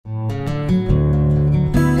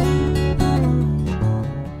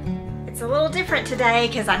It's a little different today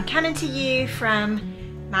because I'm coming to you from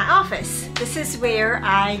my office. This is where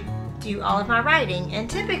I do all of my writing, and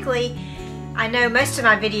typically I know most of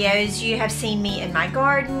my videos you have seen me in my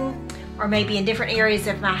garden or maybe in different areas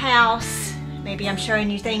of my house. Maybe I'm showing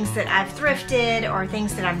you things that I've thrifted or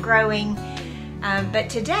things that I'm growing. But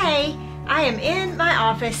today I am in my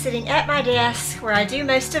office sitting at my desk where I do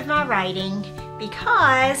most of my writing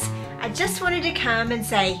because I just wanted to come and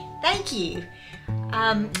say thank you.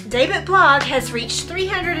 Daybook Blog has reached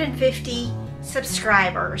 350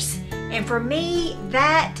 subscribers, and for me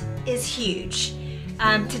that is huge.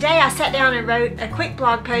 Today I sat down and wrote a quick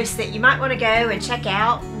blog post that you might want to go and check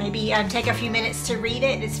out. Maybe take a few minutes to read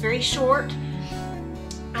it. It's very short,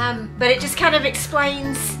 but it just kind of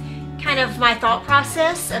explains kind of my thought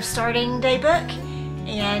process of starting Daybook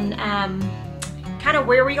and kind of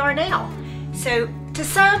where we are now. So to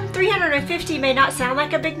some, 350 may not sound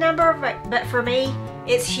like a big number, but for me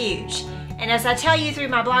it's huge. And as I tell you through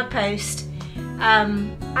my blog post,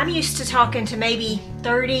 I'm used to talking to maybe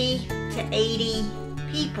 30 to 80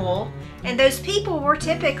 people, and those people were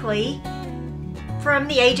typically from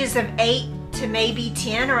the ages of 8 to maybe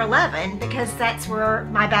 10 or 11, because that's where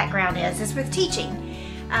my background is with teaching.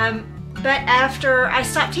 But after I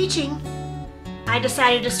stopped teaching, I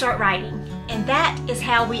decided to start writing, and that is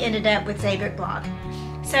how we ended up with Daybook Blog.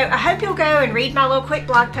 So I hope you'll go and read my little quick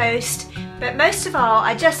blog post, but most of all,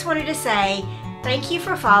 I just wanted to say thank you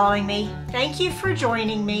for following me, thank you for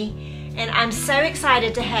joining me, and I'm so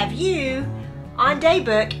excited to have you on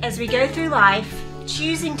Daybook as we go through life,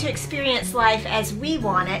 choosing to experience life as we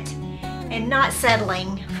want it and not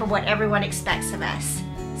settling for what everyone expects of us.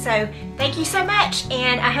 So thank you so much,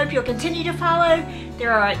 and I hope you'll continue to follow.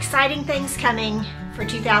 There are exciting things coming for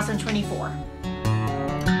 2024.